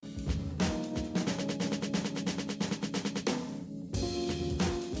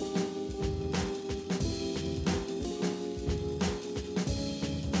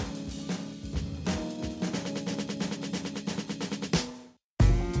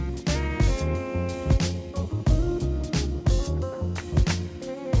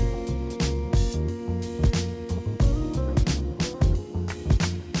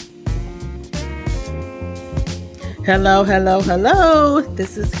Hello, hello, hello.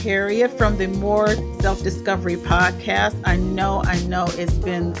 This is Harriet from the More Self-Discovery Podcast. I know it's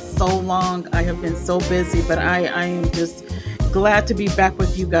been so long. I have been so busy, but I am just glad to be back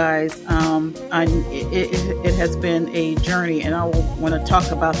with you guys. It has been a journey, and I will want to talk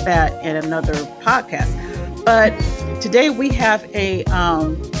about that in another podcast. But today we have a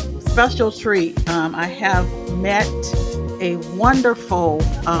special treat. I have met a wonderful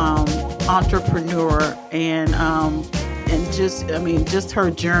entrepreneur, and just her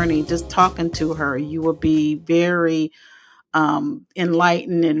journey. Just talking to her, you will be very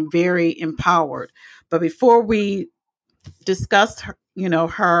enlightened and very empowered. But before we discuss her,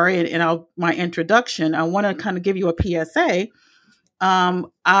 her and my introduction, I want to kind of give you a PSA.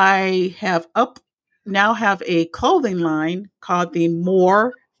 I have a clothing line called the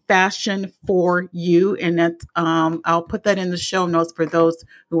More Fashion for You, and that's I'll put that in the show notes for those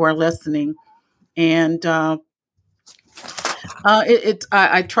who are listening. And I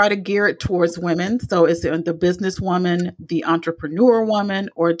try to gear it towards women, so it's the businesswoman, the entrepreneur woman,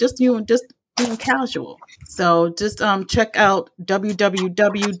 or just just being casual. So just check out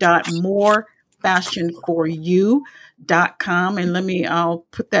www.morefashionforyou.com, and I'll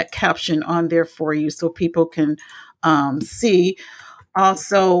put that caption on there for you so people can see.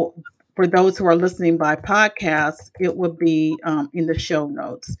 Also, for those who are listening by podcast, it will be in the show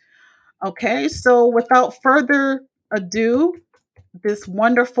notes. Okay, so without further ado, this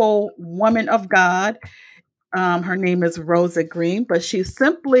wonderful woman of God, her name is Rosa Green, but she is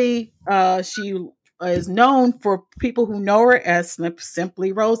known for people who know her as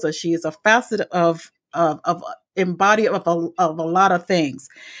simply Rosa. She is a facet of embodiment of a lot of things,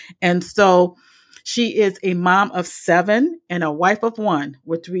 and so she is a mom of 7 and a wife of 1,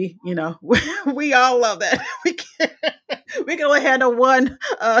 which we all love that. We can only handle one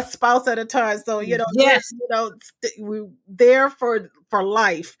spouse at a time. So, Yes. we're there for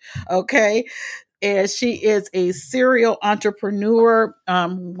life. Okay. And she is a serial entrepreneur.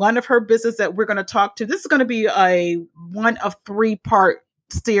 One of her business that we're going to talk to, this is going to be a one of 3-part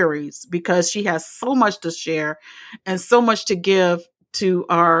series because she has so much to share and so much to give to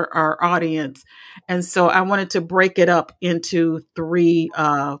our audience. And so I wanted to break it up into 3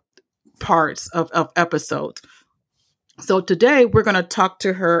 parts of episodes. So today we're going to talk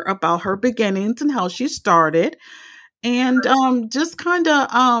to her about her beginnings and how she started, and just kind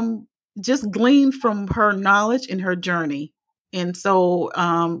of just glean from her knowledge and her journey. And so,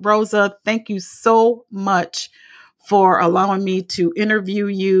 Rosa, thank you so much for allowing me to interview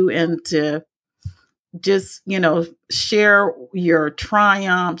you and to just, share your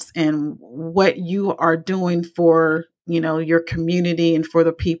triumphs and what you are doing for, your community and for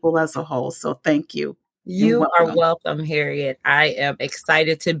the people as a whole. So thank you. You are welcome, Harriet. I am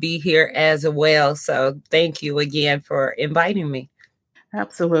excited to be here as well. So thank you again for inviting me.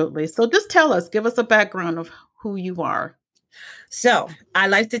 Absolutely. So just give us a background of who you are. So I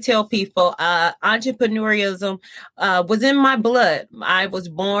like to tell people entrepreneurialism was in my blood. I was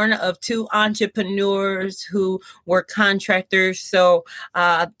born of 2 entrepreneurs who were contractors. So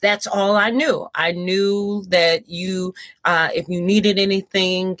that's all I knew. I knew that if you needed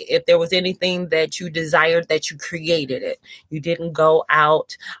anything, if there was anything that you desired, that you created it. You didn't go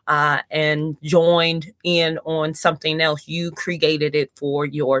out and joined in on something else. You created it for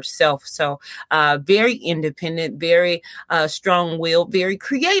yourself. So very independent, very strong-willed, very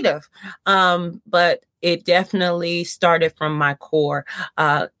creative. But it definitely started from my core,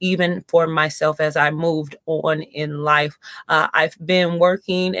 even for myself as I moved on in life. I've been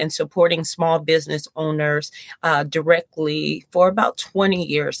working and supporting small business owners directly for about 20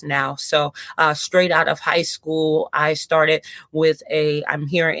 years now. So straight out of high school, I started I'm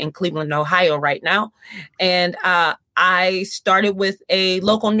here in Cleveland, Ohio right now. And I started with a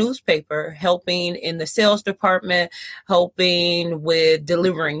local newspaper, helping in the sales department, helping with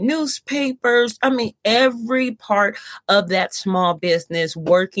delivering newspapers. I mean, every part of that small business,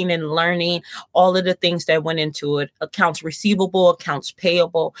 working and learning all of the things that went into it, accounts receivable, accounts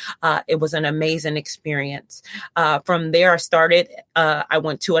payable. It was an amazing experience. From there, I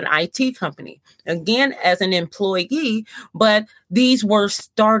went to an IT company, again, as an employee, but these were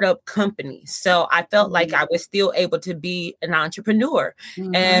startup companies. So I felt like I was still able to be an entrepreneur.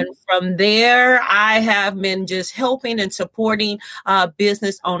 Mm-hmm. And from there, I have been just helping and supporting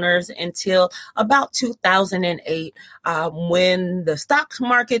business owners until about 2008, when the stock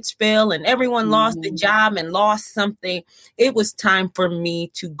markets fell and everyone lost a job and lost something. It was time for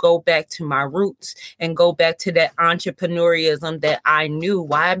me to go back to my roots and go back to that entrepreneurialism that I knew.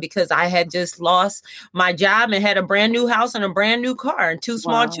 Why? Because I had just lost my job and had a brand new house and a brand new car and 2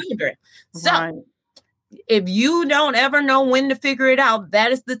 small children. So if you don't ever know when to figure it out,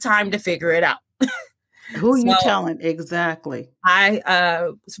 that is the time to figure it out. Who you telling? Exactly.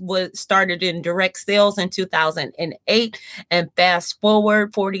 I was started in direct sales in 2008, and fast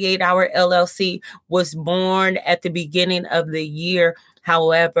forward, 48 Hour LLC was born at the beginning of the year.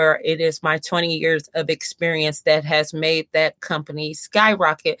 However, it is my 20 years of experience that has made that company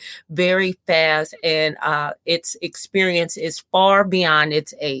skyrocket very fast, and its experience is far beyond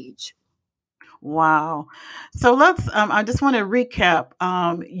its age. Wow. So let's, I just want to recap.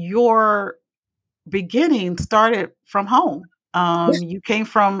 Your beginning started from home. You came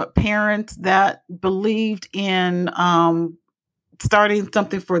from parents that believed in starting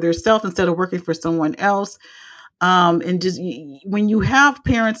something for themselves instead of working for someone else. And just when you have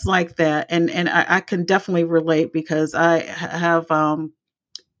parents like that, and I can definitely relate because I have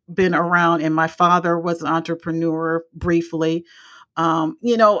been around, and my father was an entrepreneur briefly.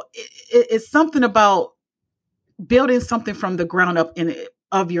 It's something about building something from the ground up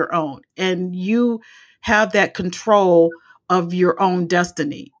of your own, and you have that control of your own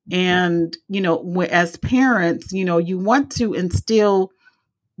destiny. And as parents, you want to instill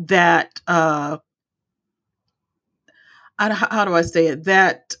that how do I say it,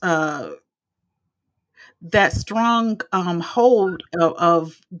 that strong hold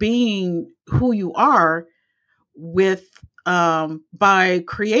of being who you are with by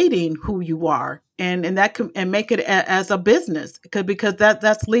creating who you are, and that can, and make it as a business, because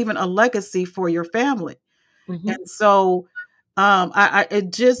that's leaving a legacy for your family. Mm-hmm. And so I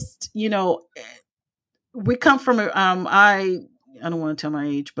it just, we come from I don't want to tell my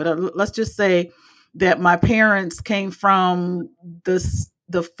age, but let's just say that my parents came from the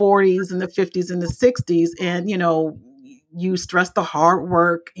 40s and the 50s and the 60s, and you stress the hard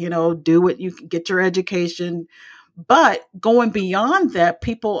work, do it, you can get your education. But going beyond that,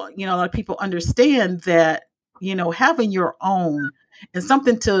 people, a lot of people understand that, having your own and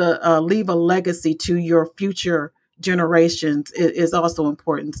something to leave a legacy to your future generations is also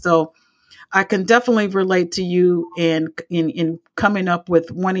important. So I can definitely relate to you in coming up with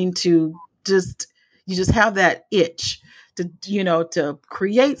wanting to you just have that itch to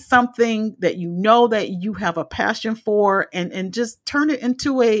create something that that you have a passion for, and just turn it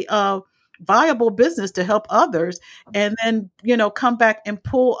into a viable business to help others, and then come back and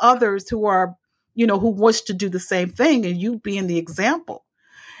pull others who are who wish to do the same thing, and you being the example.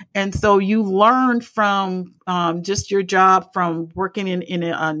 And so you learned from just your job from working in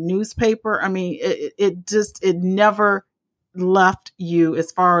a newspaper. I mean, it never left you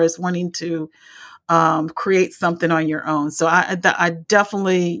as far as wanting to create something on your own. So I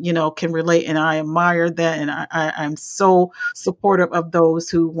definitely, can relate, and I admire that. And I'm so supportive of those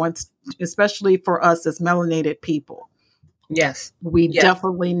who want, especially for us as melanated people. Yes. We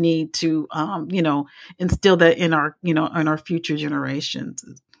definitely need to, instill that in our, in our future generations.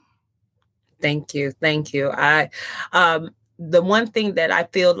 Thank you. Thank you. The one thing that I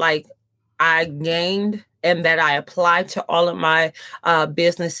feel like I gained and that I apply to all of my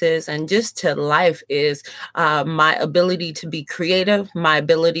businesses and just to life is my ability to be creative, my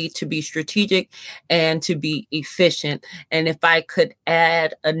ability to be strategic, and to be efficient. And if I could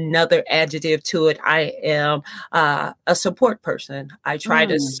add another adjective to it, I am a support person. I try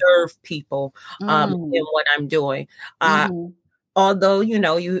to serve people in what I'm doing. Although,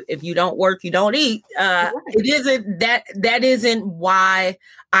 if you don't work, you don't eat. It isn't that isn't why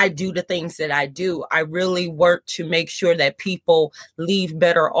I do the things that I do. I really work to make sure that people leave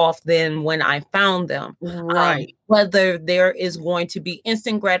better off than when I found them. Right. Whether there is going to be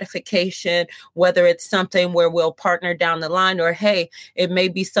instant gratification, whether it's something where we'll partner down the line, or, hey, it may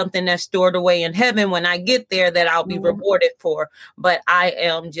be something that's stored away in heaven when I get there that I'll be rewarded for. But I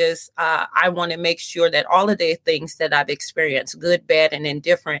am just, I want to make sure that all of the things that I've experienced, good, bad, and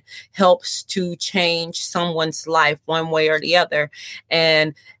indifferent, helps to change someone's life one way or the other.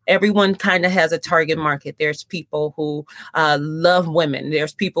 And everyone kind of has a target market. There's people who love women.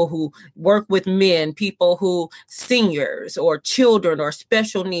 There's people who work with men, people who seniors or children or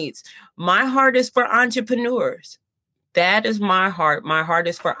special needs. My heart is for entrepreneurs. That is my heart. My heart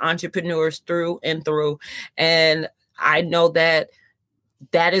is for entrepreneurs through and through. And I know that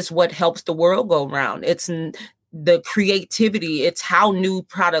is what helps the world go round. It's the creativity. It's how new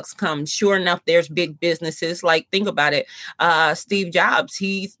products come. Sure enough, there's big businesses. Like, think about it. Steve Jobs,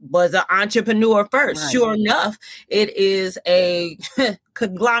 he was an entrepreneur first. Right. Sure enough, it is a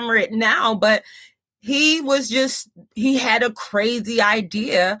conglomerate now, but he had a crazy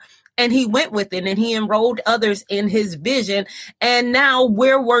idea and he went with it and he enrolled others in his vision. And now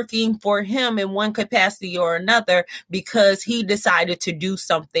we're working for him in one capacity or another because he decided to do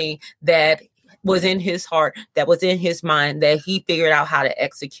something that was in his heart, that was in his mind, that he figured out how to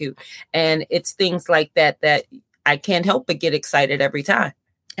execute. And it's things like that that I can't help but get excited every time.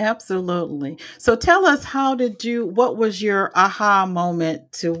 Absolutely. So tell us, what was your aha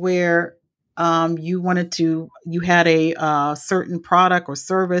moment to where you had a certain product or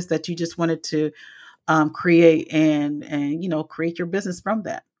service that you just wanted to create and create your business from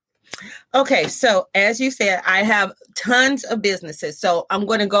that? Okay, so as you said, I have tons of businesses. So I'm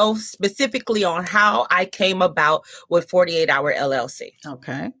going to go specifically on how I came about with 48 Hour LLC.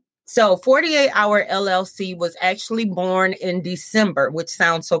 Okay. So 48 Hour LLC was actually born in December, which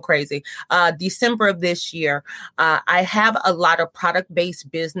sounds so crazy. December of this year. I have a lot of product-based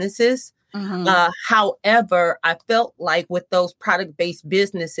businesses. Mm-hmm. However, I felt like with those product-based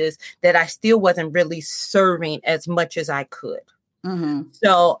businesses that I still wasn't really serving as much as I could. Mm-hmm.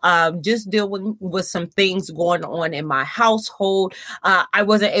 So just dealing with some things going on in my household, I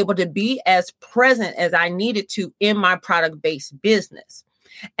wasn't able to be as present as I needed to in my product-based business.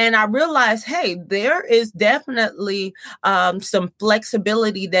 And I realized, hey, there is definitely some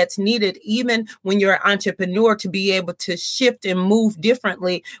flexibility that's needed, even when you're an entrepreneur, to be able to shift and move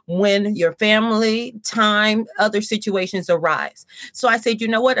differently when your family, time, other situations arise. So I said, you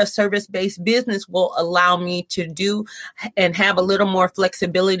know what? A service-based business will allow me to do and have a little more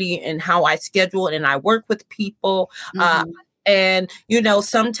flexibility in how I schedule and I work with people. Mm-hmm. And,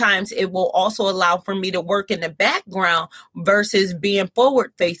 sometimes it will also allow for me to work in the background versus being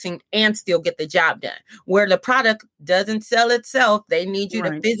forward facing and still get the job done. Where the product doesn't sell itself, they need you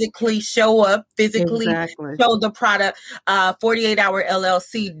to physically show up, physically show the product. 48 Hour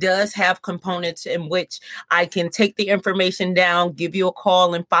LLC does have components in which I can take the information down, give you a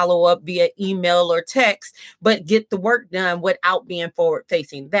call and follow up via email or text, but get the work done without being forward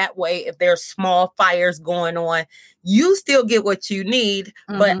facing. That way, if there's small fires going on, you still get what you need,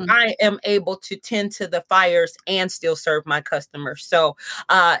 but I am able to tend to the fires and still serve my customers. So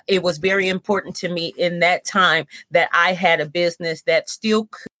it was very important to me in that time that I had a business that still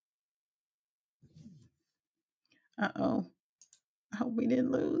could. Uh-oh. I hope we didn't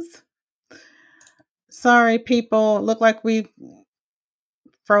lose. Sorry, people. Look like we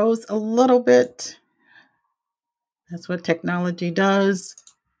froze a little bit. That's what technology does.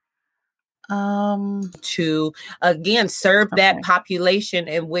 To again serve that population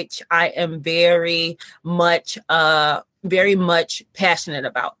in which I am very much passionate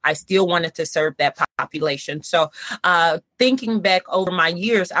about. I still wanted to serve that population. So thinking back over my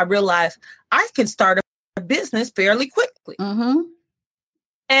years, I realized I can start a business fairly quickly.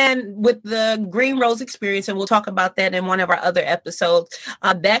 And with the Green Rose experience, and we'll talk about that in one of our other episodes,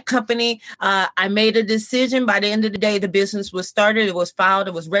 that company, I made a decision. By the end of the day, the business was started, it was filed,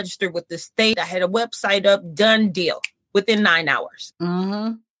 it was registered with the state. I had a website up, done deal within 9 hours.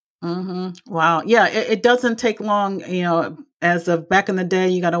 Wow. Yeah, it doesn't take long, as of back in the day,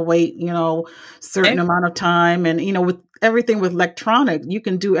 you got to wait, certain amount of time. And, with everything with electronic, you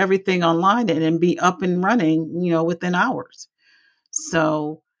can do everything online and be up and running, within hours.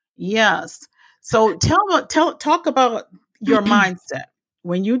 So, yes. So talk about your mindset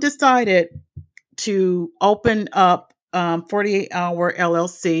when you decided to open up 48 Hour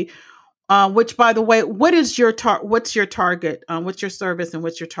LLC, which, by the way, what's your target? What's your service and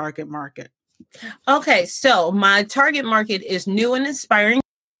what's your target market? Okay. So my target market is new and inspiring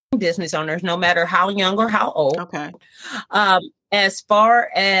business owners, no matter how young or how old. Okay. As far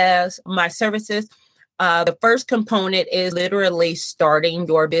as my services, the first component is literally starting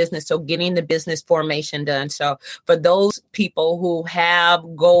your business. So getting the business formation done. So for those people who have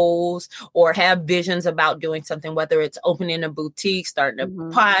goals or have visions about doing something, whether it's opening a boutique, starting a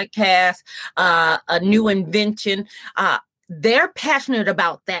podcast, a new invention, they're passionate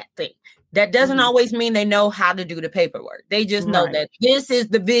about that thing. That doesn't always mean they know how to do the paperwork. They just know that this is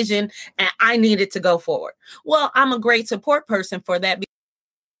the vision and I need it to go forward. Well, I'm a great support person for that.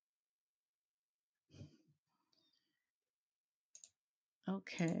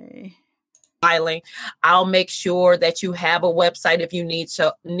 Okay. I'll make sure that you have a website if you need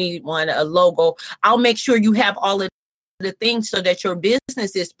one, a logo. I'll make sure you have all of the things so that your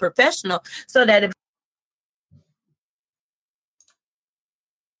business is professional, so that if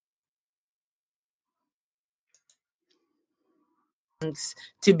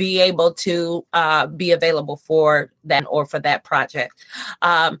to be able to be available for that or for that project.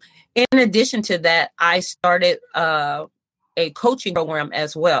 In addition to that, I started a coaching program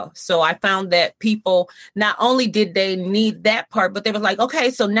as well. So I found that people, not only did they need that part, but they were like,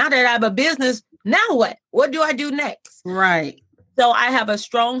 okay, so now that I have a business, now what? What do I do next? Right. So I have a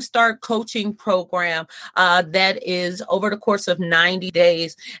Strong Start coaching program that is over the course of 90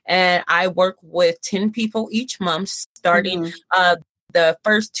 days. And I work with 10 people each month, starting the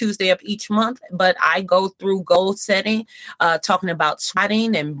first Tuesday of each month. But I go through goal setting, talking about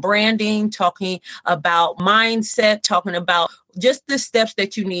spotting and branding, talking about mindset, talking about just the steps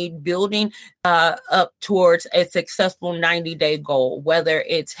that you need building up towards a successful 90-day goal, whether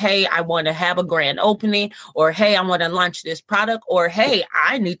it's, hey, I want to have a grand opening, or, hey, I want to launch this product, or, hey,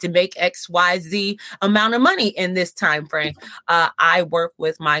 I need to make XYZ amount of money in this time frame. I work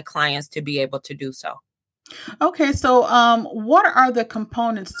with my clients to be able to do so. Okay, so what are the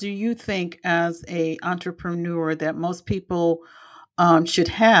components do you think as a entrepreneur that most people should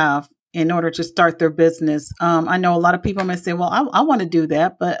have in order to start their business? I know a lot of people may say, well, I want to do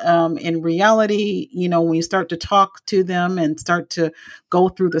that. But in reality, when you start to talk to them and start to go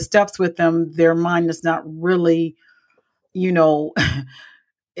through the steps with them, their mind is not really,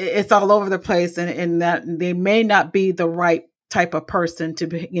 it's all over the place, and that they may not be the right type of person to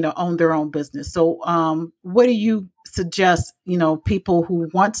be, own their own business. So what do you suggest, people who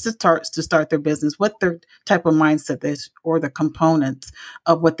want to start their business, what their type of mindset is, or the components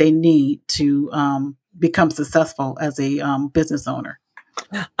of what they need to become successful as a business owner?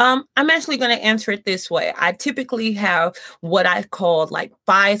 I'm actually going to answer it this way. I typically have what I call like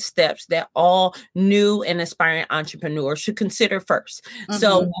 5 steps that all new and aspiring entrepreneurs should consider first.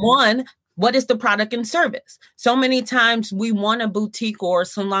 So one, what is the product and service? So many times we want a boutique or a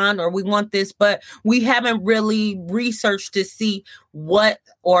salon, or we want this, but we haven't really researched to see what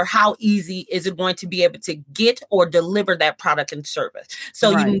or how easy is it going to be able to get or deliver that product and service.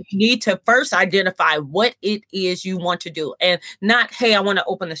 So you need to first identify what it is you want to do, and not, hey, I want to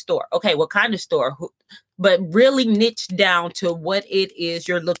open a store. Okay, what kind of store? But really niche down to what it is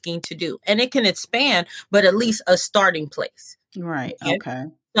you're looking to do. And it can expand, but at least a starting place. Right. Okay.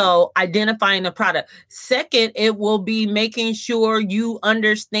 So identifying the product. Second, it will be making sure you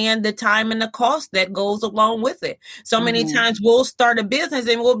understand the time and the cost that goes along with it. So many times we'll start a business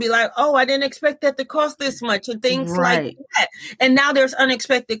and we'll be like, oh, I didn't expect that to cost this much, and things like that. And now there's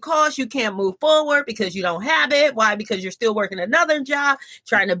unexpected costs. You can't move forward because you don't have it. Why? Because you're still working another job,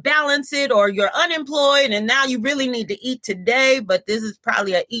 trying to balance it, or you're unemployed and now you really need to eat today, but this is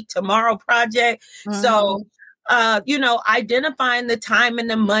probably a eat tomorrow project. So identifying the time and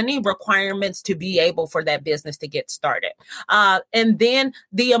the money requirements to be able for that business to get started. And then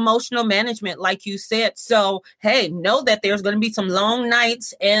the emotional management, like you said. So, hey, know that there's going to be some long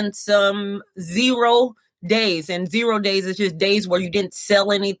nights and some 0 days. And 0 days is just days where you didn't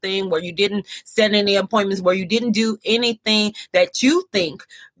sell anything, where you didn't set any appointments, where you didn't do anything that you think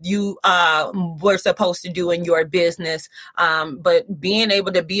you were supposed to do in your business. But being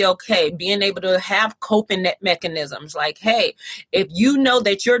able to be okay, being able to have coping mechanisms, like, hey, if you know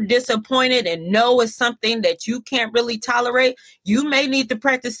that you're disappointed and no is something that you can't really tolerate, you may need to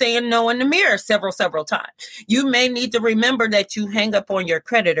practice saying no in the mirror several times. You may need to remember that you hang up on your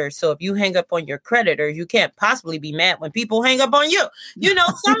creditors. So if you hang up on your creditors, you can't possibly be mad when people hang up on you.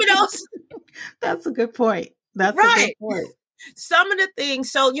 Some of those. That's a good point. That's right. A good point. Some of the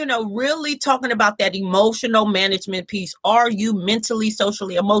things, so, really talking about that emotional management piece. Are you mentally,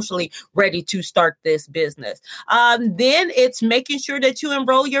 socially, emotionally ready to start this business? Then it's making sure that you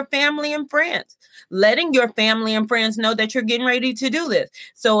enroll your family and friends, letting your family and friends know that you're getting ready to do this.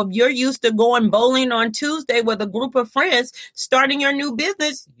 So if you're used to going bowling on Tuesday with a group of friends, starting your new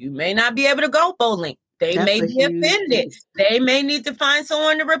business, you may not be able to go bowling. They may be offended. Piece. They may need to find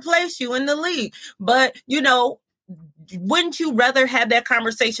someone to replace you in the league. But, wouldn't you rather have that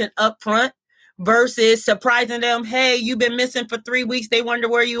conversation up front versus surprising them? Hey, you've been missing for 3 weeks. They wonder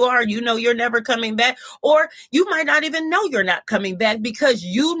where you are. You're never coming back. Or you might not even know you're not coming back because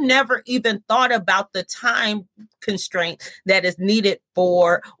you never even thought about the time constraint that is needed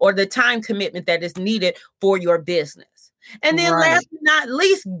for, or the time commitment that is needed for your business. And then last but not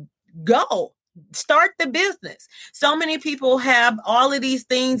least, go. Start the business. So many people have all of these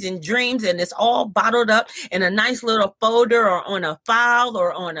things and dreams, and it's all bottled up in a nice little folder or on a file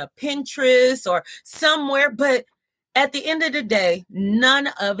or on a Pinterest or somewhere. But at the end of the day, none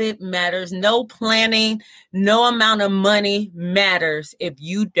of it matters. No planning, no amount of money matters if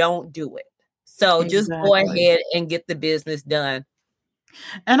you don't do it. So just go ahead and get the business done.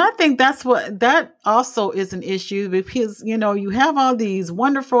 And I think that also is an issue, because, you have all these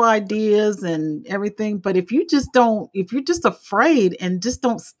wonderful ideas and everything, but if you're just afraid and just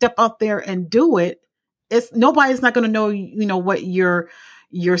don't step out there and do it, nobody's not going to know, what your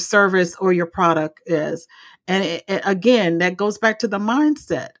service or your product is. And again, that goes back to the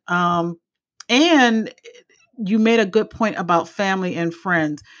mindset. And you made a good point about family and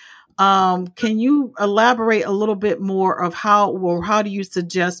friends. Can you elaborate a little bit more of how do you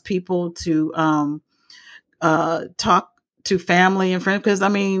suggest people to talk to family and friends? Because I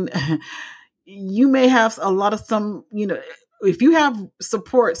mean, you may have a lot of some, if you have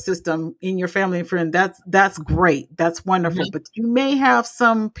support system in your family and friend, that's great. That's wonderful. Mhm. But you may have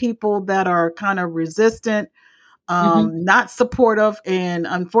some people that are kind of resistant, Mhm. not supportive, and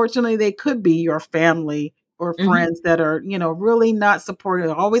unfortunately they could be your family or Mhm. friends that are, really not supportive,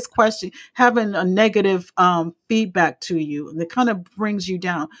 always question, having a negative feedback to you, and it kind of brings you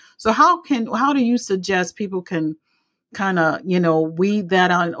down. So how do you suggest people can kind of, weed that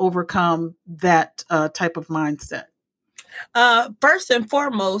out and overcome that type of mindset? First and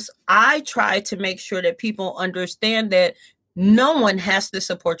foremost, I try to make sure that people understand that no one has to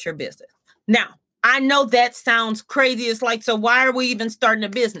support your business. Now, I know that sounds crazy. It's like, so why are we even starting a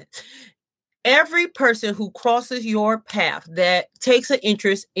business? Every person who crosses your path that takes an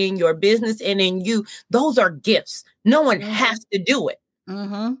interest in your business and in you, those are gifts. No one has to do it.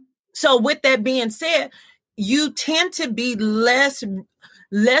 Mm-hmm. So with that being said, you tend to be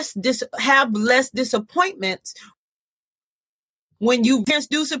have less disappointments when you parents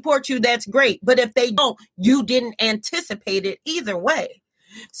do support you. That's great, but if they don't, you didn't anticipate it either way.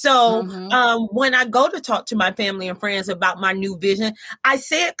 So Mm-hmm. when I go to talk to my family and friends about my new vision, I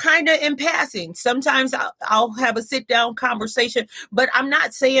say it kind of in passing. Sometimes I'll have a sit down conversation, but I'm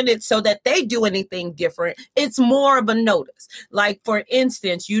not saying it so that they do anything different. It's more of a notice. Like, for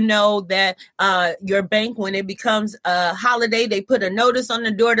instance, you know that your bank, when it becomes a holiday, they put a notice on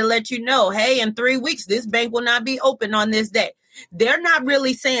the door to let you know, hey, in 3 weeks, this bank will not be open on this day. They're not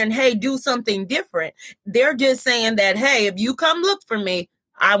really saying, hey, do something different. They're just saying that, hey, if you come look for me,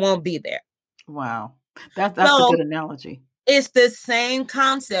 I won't be there. Wow. That's a So good analogy. it's the same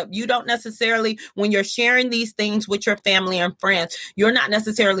concept. You don't necessarily, when you're sharing these things with your family and friends, you're not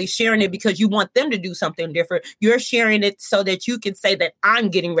necessarily sharing it because you want them to do something different. You're sharing it so that you can say that I'm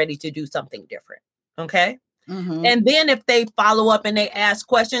getting ready to do something different. Okay. Mm-hmm. And then if they follow up and they ask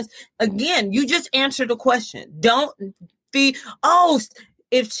questions, again, you just answer the question. Don't be, oh,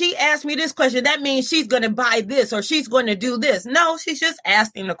 if she asked me this question, that means she's going to buy this or she's going to do this. No, she's just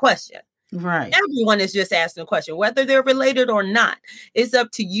asking the question. Right. Everyone is just asking a question, whether they're related or not. It's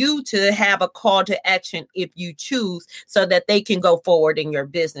up to you to have a call to action if you choose, so that they can go forward in your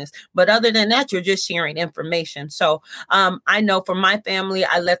business. But other than that, you're just sharing information. So I know for my family,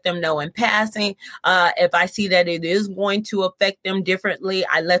 I let them know in passing. If I see that it is going to affect them differently,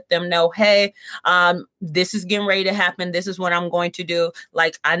 I let them know, hey, this is getting ready to happen. This is what I'm going to do.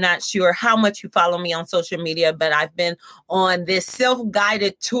 Like, I'm not sure how much you follow me on social media, but I've been on this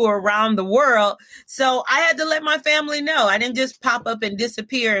self-guided tour around the world. So I had to let my family know. I didn't just pop up and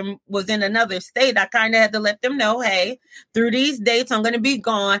disappear and was in another state. I kind of had to let them know, hey, through these dates, I'm going to be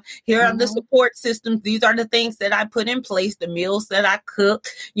gone. Here are the Mm-hmm. support systems. These are the things that I put in place, the meals that I cook,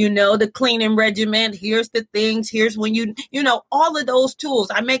 the cleaning regimen. Here's the things. Here's when all of those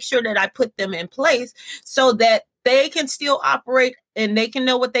tools. I make sure that I put them in place so that they can still operate and they can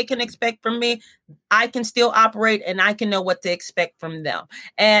know what they can expect from me. I can still operate and I can know what to expect from them.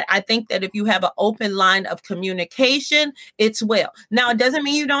 And I think that if you have an open line of communication, it's well. Now, it doesn't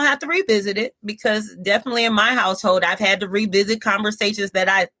mean you don't have to revisit it, because definitely in my household, I've had to revisit conversations that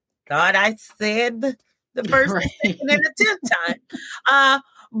I thought I said the first, Right. second, and the 10th time.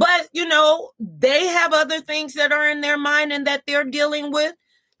 But, they have other things that are in their mind and that they're dealing with,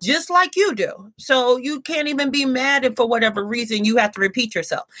 just like you do. So you can't even be mad if for whatever reason you have to repeat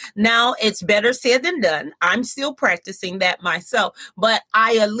yourself. Now, it's better said than done. I'm still practicing that myself, but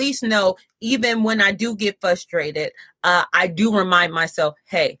I at least know, even when I do get frustrated, I do remind myself,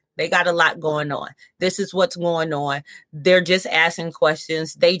 hey, they got a lot going on. This is what's going on. They're just asking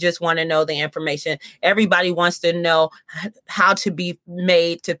questions. They just want to know the information. Everybody wants to know how to be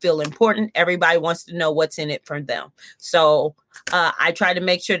made to feel important. Everybody wants to know what's in it for them. So I try to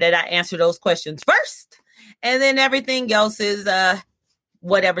make sure that I answer those questions first, and then everything else is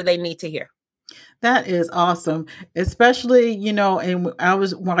whatever they need to hear. That is awesome. Especially, and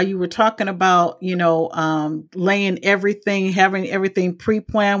while you were talking about, laying everything, having everything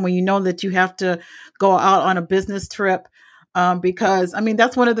pre-planned when you know that you have to go out on a business trip. Because I mean,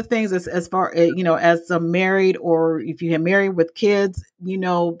 that's one of the things as far as, as a married, or if you have married with kids,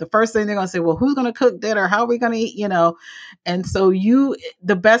 the first thing they're going to say, well, who's going to cook dinner? How are we going to eat? And so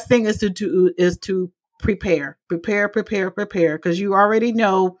the best thing is to prepare, because you already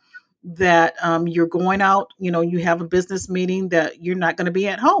know that you're going out, you have a business meeting that you're not going to be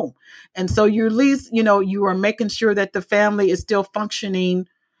at home. And so you at least, you are making sure that the family is still functioning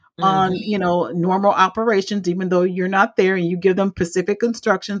on, normal operations, even though you're not there, and you give them specific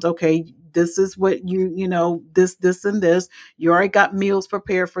instructions. Okay, this is what this and this. You already got meals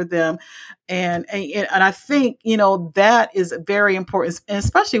prepared for them. And I think, that is very important, and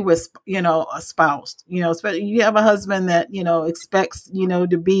especially with, a spouse, especially you have a husband that, expects,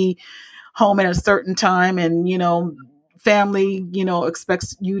 to be home at a certain time, and, family,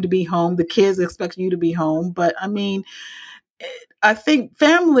 expects you to be home. The kids expect you to be home. But I mean, I think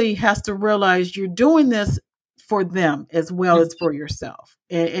family has to realize you're doing this for them as well as for yourself.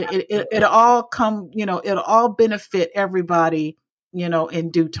 It'll all come, it'll all benefit everybody, in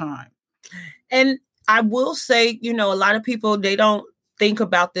due time. And I will say, a lot of people, they don't think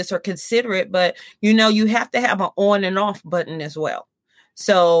about this or consider it, but, you have to have an on and off button as well.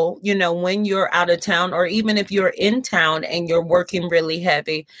 So, when you're out of town, or even if you're in town and you're working really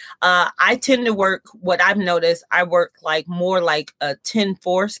heavy, I tend to work, what I've noticed, I work more like a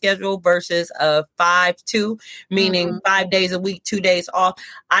 10-4 schedule versus a 5-2, meaning 5 days a week, 2 days off.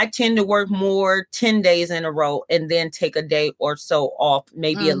 I tend to work more 10 days in a row and then take a day or so off,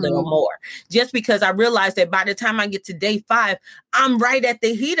 maybe a little more, just because I realize that by the time I get to day 5, I'm right at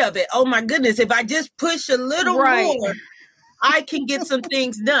the heat of it. Oh my goodness. If I just push a little more, I can get some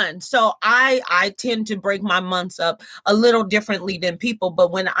things done. So I tend to break my months up a little differently than people.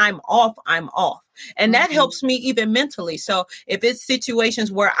 But when I'm off, I'm off. And that helps me even mentally. So if it's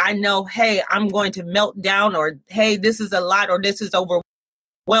situations where I know, hey, I'm going to melt down, or hey, this is a lot, or this is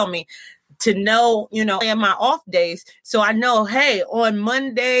overwhelming, to know, in my off days. So I know, hey, on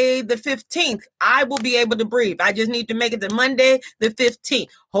Monday, the 15th, I will be able to breathe. I just need to make it to Monday, the 15th.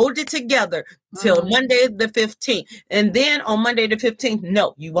 Hold it together till Monday, the 15th. And then on Monday, the 15th,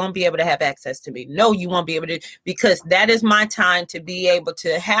 no, you won't be able to have access to me. No, you won't be able to, because that is my time to be able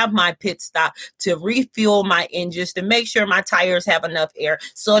to have my pit stop, to refuel my engines, to make sure my tires have enough air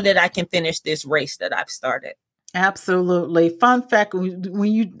so that I can finish this race that I've started. Absolutely. Fun fact,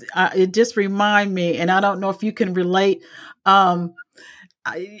 when you, it just remind me, and I don't know if you can relate. What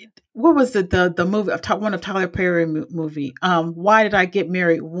was it? The movie of one of Tyler Perry movie. Why Did I Get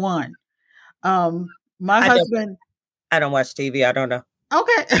Married? One. My husband. I don't watch TV. I don't know.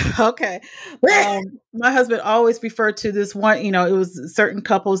 Okay. My husband always referred to this one, it was certain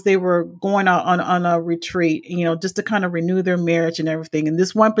couples, they were going out on a retreat, just to kind of renew their marriage and everything. And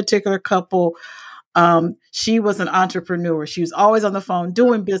this one particular couple, she was an entrepreneur. She was always on the phone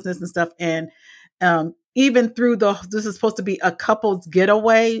doing business and stuff. And even through this is supposed to be a couple's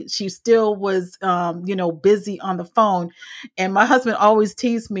getaway, she still was, busy on the phone. And my husband always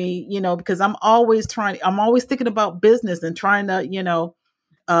teased me, because I'm always thinking about business and trying to,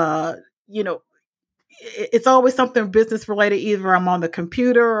 it's always something business related. Either I'm on the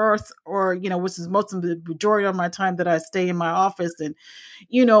computer or, which is most of the majority of my time that I stay in my office and,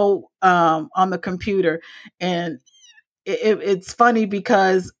 on the computer. And it's funny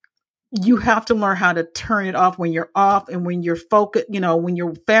because you have to learn how to turn it off when you're off, and when you're focused, when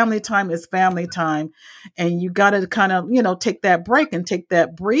your family time is family time, and you got to kind of, take that break and take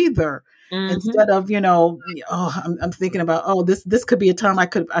that breather. Instead of, I'm thinking about, this could be a time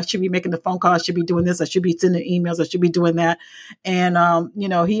I should be making the phone call. I should be doing this. I should be sending emails. I should be doing that. And,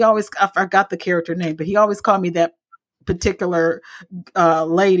 he always, I forgot the character name, but he always called me that particular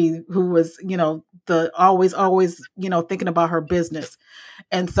lady who was, always, thinking about her business.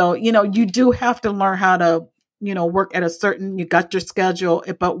 And so, you do have to learn how to, work at you got your schedule,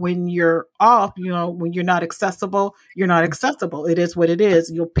 but when you're off, when you're not accessible, you're not accessible. It is what it is.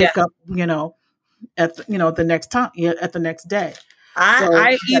 You'll pick up, at, the next time, at the next day.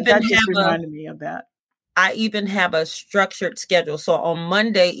 I even just reminded me of that. I even have a structured schedule. So on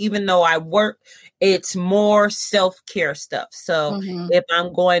Monday, even though I work, it's more self-care stuff. So if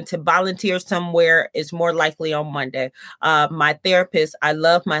I'm going to volunteer somewhere, it's more likely on Monday. My therapist, I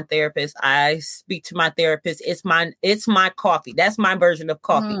love my therapist. I speak to my therapist. It's my coffee. That's my version of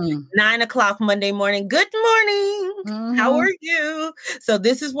coffee. 9 o'clock Monday morning. Good morning. How are you? So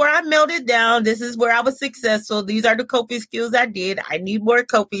this is where I melted down. This is where I was successful. These are the coping skills I did. I need more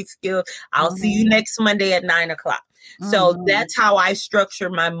coping skills. I'll see you next Monday at 9 o'clock. So that's how I structure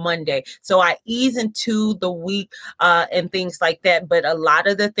my Monday. So I ease into the week and things like that. But a lot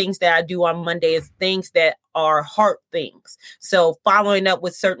of the things that I do on Monday is things that are heart things. So following up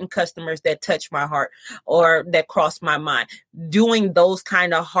with certain customers that touch my heart or that cross my mind, doing those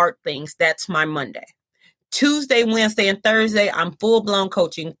kind of heart things, that's my Monday. Tuesday, Wednesday, and Thursday, I'm full-blown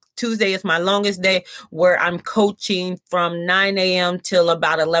coaching. Tuesday is my longest day where I'm coaching from 9 a.m. till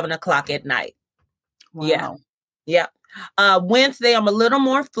about 11 o'clock at night. Wow. Yeah. Wednesday, I'm a little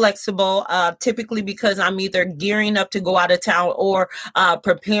more flexible, typically because I'm either gearing up to go out of town or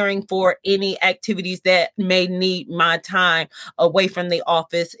preparing for any activities that may need my time away from the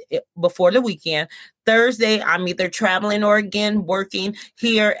office before the weekend. Thursday, I'm either traveling or again working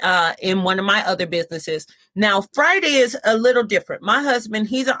here in one of my other businesses. Now, Friday is a little different. My husband,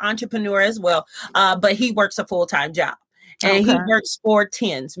 he's an entrepreneur as well, but he works a full-time job. And he works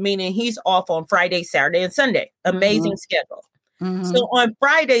 4-10s, meaning he's off on Friday, Saturday, and Sunday. Amazing schedule. So on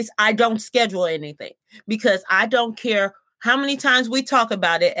Fridays, I don't schedule anything because I don't care how many times we talk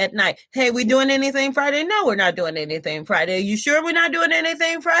about it at night. Hey, we doing anything Friday? No, we're not doing anything Friday. You sure we're not doing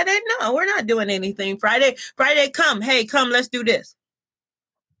anything Friday? No, we're not doing anything Friday. Friday, come. Hey, come, let's do this.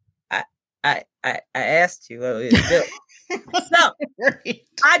 I asked you. So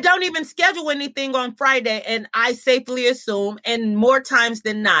I don't even schedule anything on Friday, and I safely assume, and more times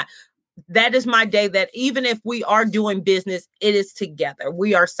than not, that is my day that even if we are doing business, it is together.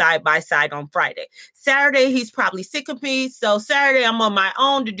 We are side by side on Friday. Saturday, he's probably sick of me. So Saturday, I'm on my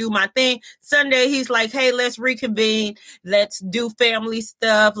own to do my thing. Sunday, he's like, hey, let's reconvene. Let's do family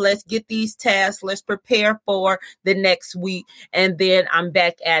stuff. Let's get these tasks. Let's prepare for the next week. And then I'm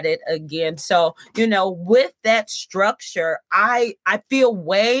back at it again. So, with that structure, I feel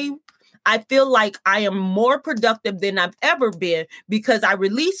like I am more productive than I've ever been because I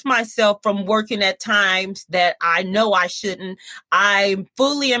release myself from working at times that I know I shouldn't. I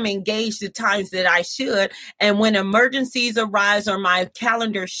fully am engaged at times that I should. And when emergencies arise or my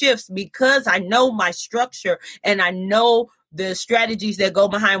calendar shifts, because I know my structure and I know the strategies that go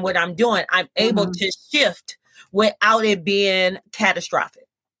behind what I'm doing, I'm able to shift without it being catastrophic.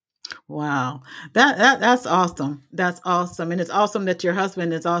 Wow. That's awesome. That's awesome. And it's awesome that your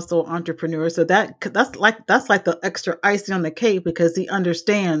husband is also an entrepreneur. So that's like the extra icing on the cake because he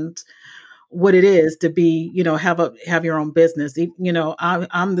understands what it is to be, have your own business.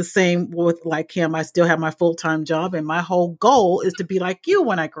 I'm the same with like him. I still have my full-time job and my whole goal is to be like you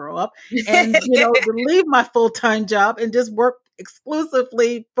when I grow up and, to leave my full-time job and just work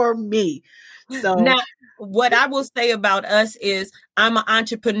exclusively for me. So now, what I will say about us is I'm an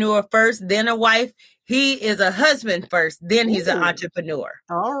entrepreneur first, then a wife. He is a husband first, then he's an entrepreneur.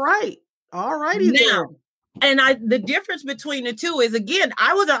 All right. All righty now, then. And the difference between the two is, again,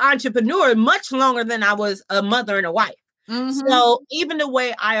 I was an entrepreneur much longer than I was a mother and a wife. So even the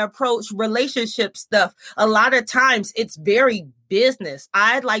way I approach relationship stuff, a lot of times it's very business.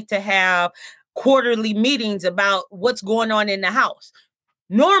 I'd like to have quarterly meetings about what's going on in the house.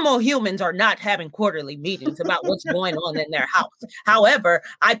 Normal humans are not having quarterly meetings about what's going on in their house. However,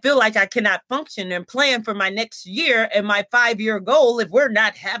 I feel like I cannot function and plan for my next year and my 5-year goal if we're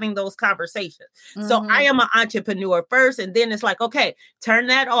not having those conversations. So I am an entrepreneur first, and then it's like, okay, turn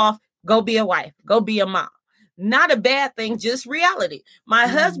that off, go be a wife, go be a mom. Not a bad thing, just reality. My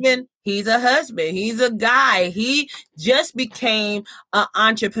husband, he's a husband. He's a guy. He just became an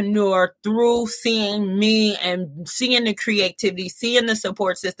entrepreneur through seeing me and seeing the creativity, seeing the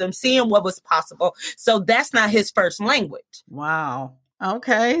support system, seeing what was possible. So that's not his first language. Wow.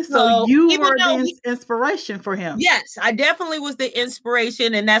 Okay. So you were the inspiration for him. Yes, I definitely was the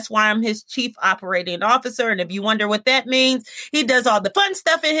inspiration. And that's why I'm his chief operating officer. And if you wonder what that means, he does all the fun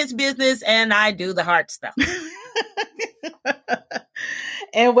stuff in his business and I do the hard stuff.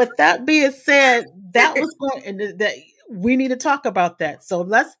 And with that being said, that was going that we need to talk about that. So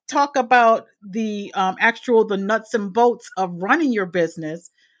let's talk about the the nuts and bolts of running your business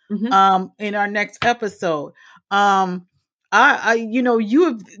in our next episode. You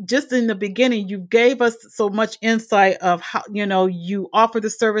have just in the beginning, you gave us so much insight of how, you offer the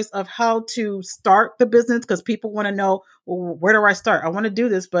service of how to start the business because people want to know, well, where do I start? I want to do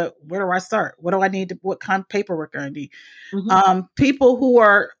this, but where do I start? What do I need to, what kind of paperwork I need? People who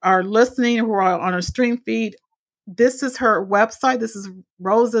are listening, who are on our stream feed, this is her website. This is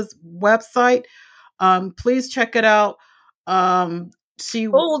Rosa's website. Please check it out.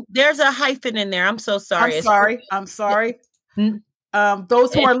 There's a hyphen in there. I'm so sorry. I'm sorry.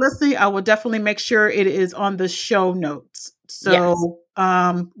 Those who are listening, I will definitely make sure it is on the show notes. So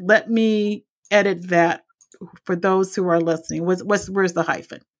let me edit that for those who are listening. Where's the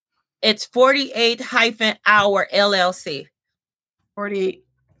hyphen? It's 48-hour LLC.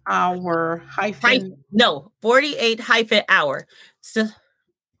 48-hour hyphen. 48-hour. So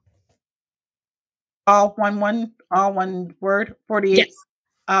all one word.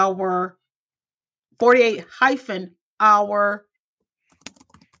 48-hour. 48-hour.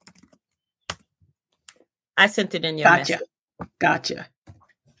 I sent it in your message. Gotcha.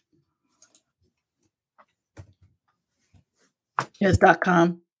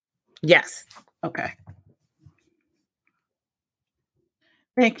 Yes.com. Yes. Okay.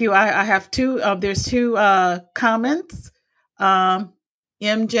 Thank you. I have two. There's two comments.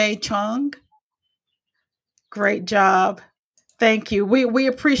 MJ Chung, great job. Thank you. We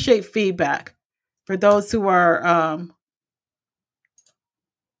appreciate feedback for those who are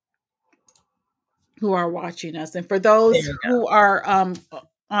watching us, and for those who are on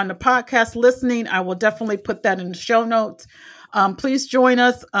the podcast listening. I will definitely put that in the show notes. Please join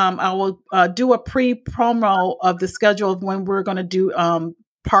us. I will do a pre-promo of the schedule of when we're going to do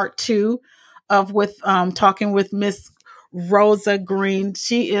part 2 of talking with Miss Rosa Green.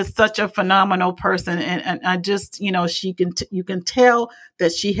 She is such a phenomenal person, and I just, you can tell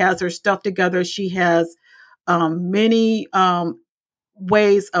that she has her stuff together. She has many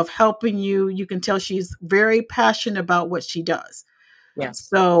ways of helping you. You can tell she's very passionate about what she does. Yes.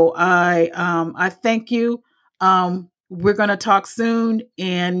 So I thank you. We're going to talk soon,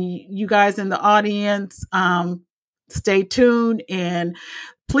 and you guys in the audience, stay tuned, and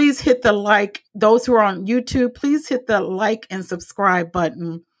please hit the like. Those who are on YouTube, please hit the like and subscribe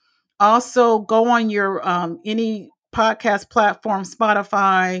button. Also, go on your any podcast platform,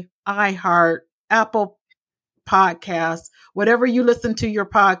 Spotify, iHeart, Apple Podcasts, whatever you listen to your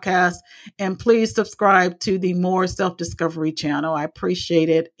podcast, and please subscribe to the More Self-Discovery channel. I appreciate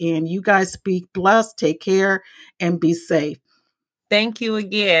it. And you guys be blessed, take care, and be safe. Thank you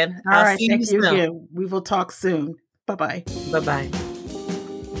again. All right. Thank you again. We will talk soon. Bye-bye. Bye-bye.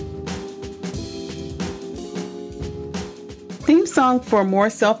 Theme song for More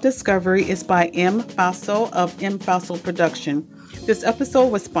Self-Discovery is by M. Faso of M. Faso Production. This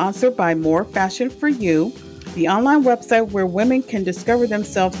episode was sponsored by More Fashion for You, the online website where women can discover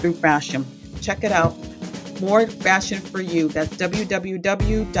themselves through fashion. Check it out. More Fashion for You. That's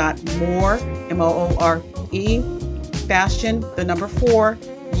www.more, MOORE, fashion, 4,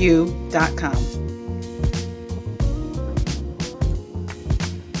 u.com.